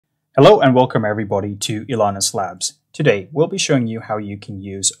Hello and welcome everybody to Ilana's Labs. Today we'll be showing you how you can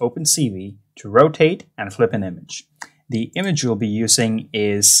use OpenCV to rotate and flip an image. The image we'll be using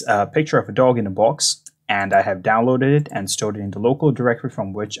is a picture of a dog in a box, and I have downloaded it and stored it in the local directory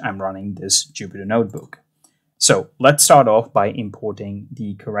from which I'm running this Jupyter notebook. So let's start off by importing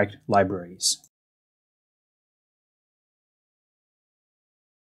the correct libraries.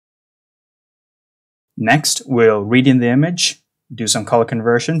 Next, we'll read in the image, do some color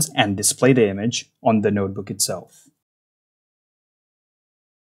conversions, and display the image on the notebook itself.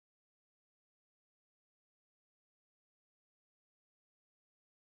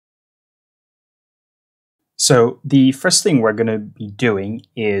 So the first thing we're going to be doing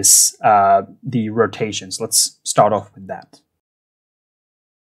is the rotations. Let's start off with that.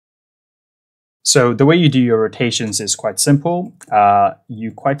 So the way you do your rotations is quite simple.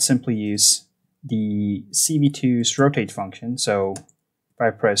 You quite simply use the CV2's rotate function. So if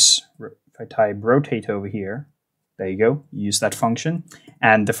I type rotate over here, there you go, you use that function.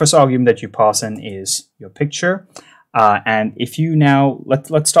 And the first argument that you pass in is your picture. And if you now,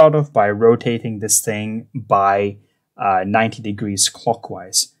 let's start off by rotating this thing by 90 degrees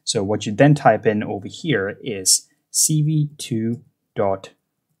clockwise. So what you then type in over here is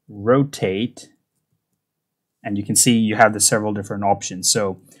cv2.rotate, and you can see you have the several different options.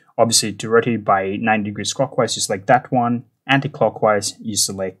 So obviously to rotate by 90 degrees clockwise, you select that one. Anti-clockwise, you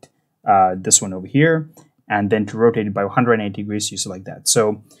select this one over here. And then to rotate it by 180 degrees, you select that.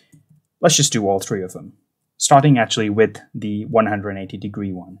 So let's just do all three of them, starting actually with the 180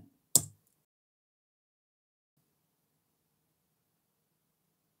 degree one.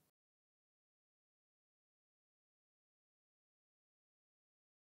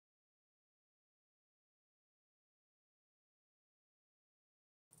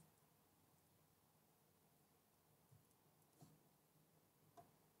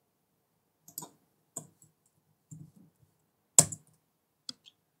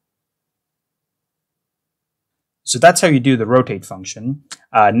 So that's how you do the rotate function.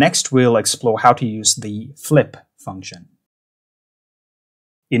 Next, we'll explore how to use the flip function.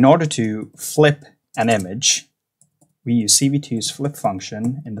 In order to flip an image, we use CV2's flip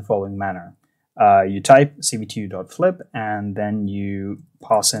function in the following manner. You type cv2.flip and then you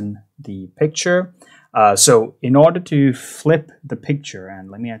pass in the picture. So in order to flip the picture,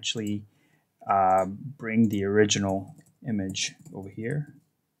 and let me actually bring the original image over here.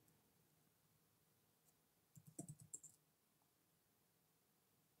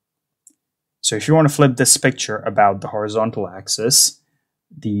 So if you want to flip this picture about the horizontal axis,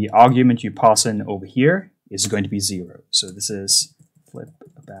 the argument you pass in over here is going to be 0. So this is flip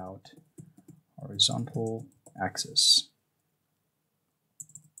about horizontal axis.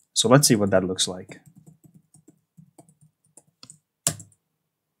 So let's see what that looks like.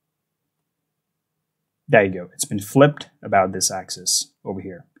 There you go. It's been flipped about this axis over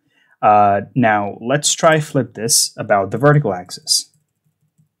here. Now let's try flip this about the vertical axis.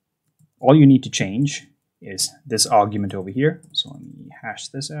 All you need to change is this argument over here. So let me hash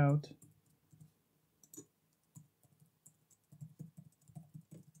this out.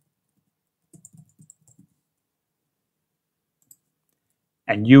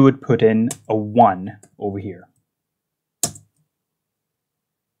 And you would put in a 1 over here.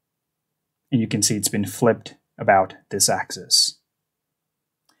 And you can see it's been flipped about this axis.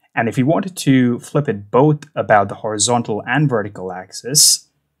 And if you wanted to flip it both about the horizontal and vertical axis,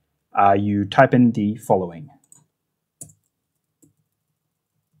 you type in the following.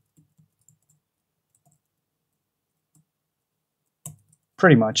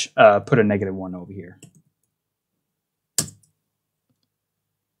 Pretty much put a -1 over here.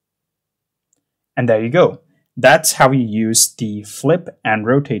 And there you go. That's how you use the flip and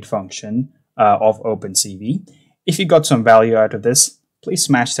rotate function of OpenCV. If you got some value out of this, please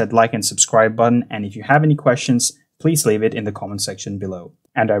smash that like and subscribe button. And if you have any questions, please leave it in the comment section below.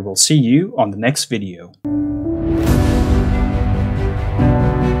 And I will see you on the next video.